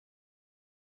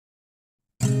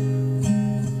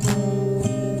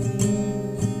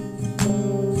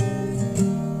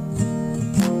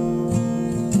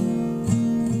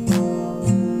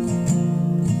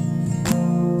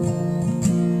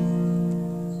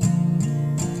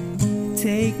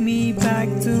Take me back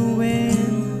to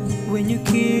when you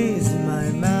kissed my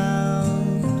mouth.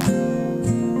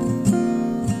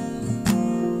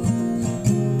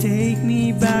 Take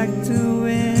me back to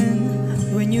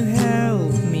when you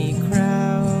helped me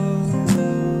crawl.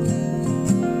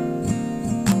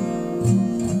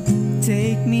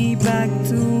 Take me back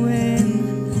to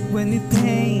when we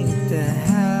paint the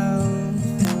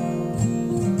house.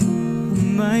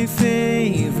 My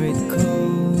favorite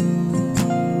coat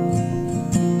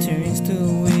turns to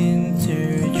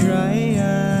winter dry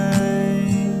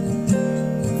eyes.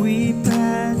 We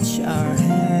patch our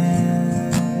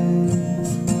hands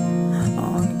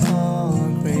on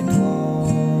concrete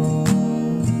walls.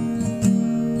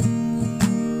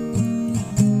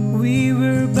 We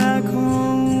were back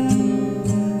home,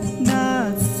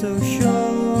 not so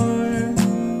sure.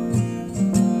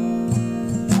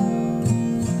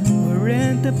 We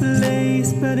rent a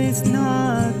place, but it's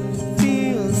not.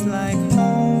 Feels like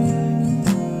home.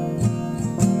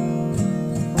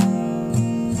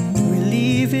 We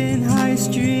live in High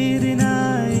Street and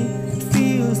it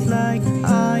feels like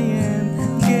I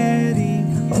am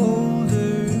getting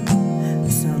older.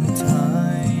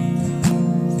 Sometimes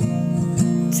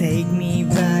take me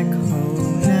back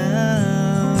home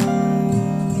now.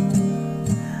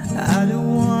 I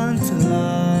don't want to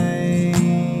lie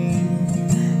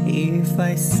if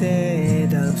I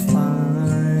said I'll find.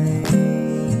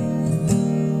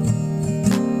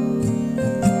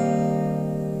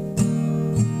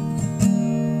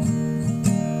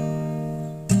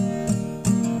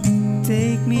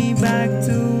 Take me back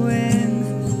to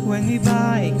when we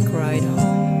bike ride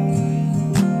home.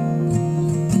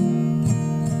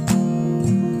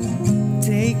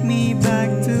 Take me back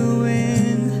to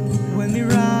when we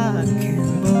rock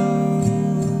and roll.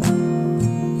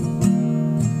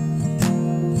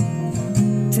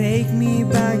 Take me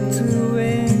back to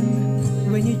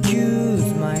when you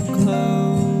choose my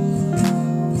clothes.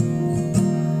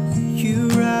 You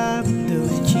wrap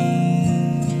those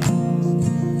jeans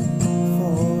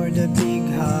for the big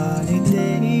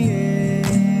holiday.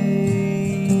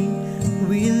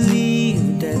 We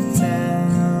leave the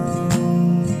town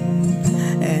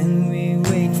and we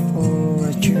wait for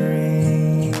a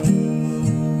train.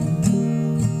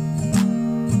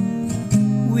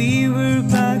 We were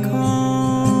back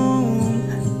home,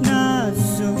 not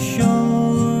so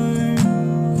sure.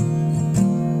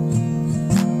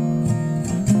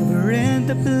 We rent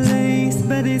a place,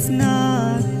 but it's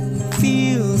not.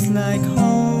 Feels like home.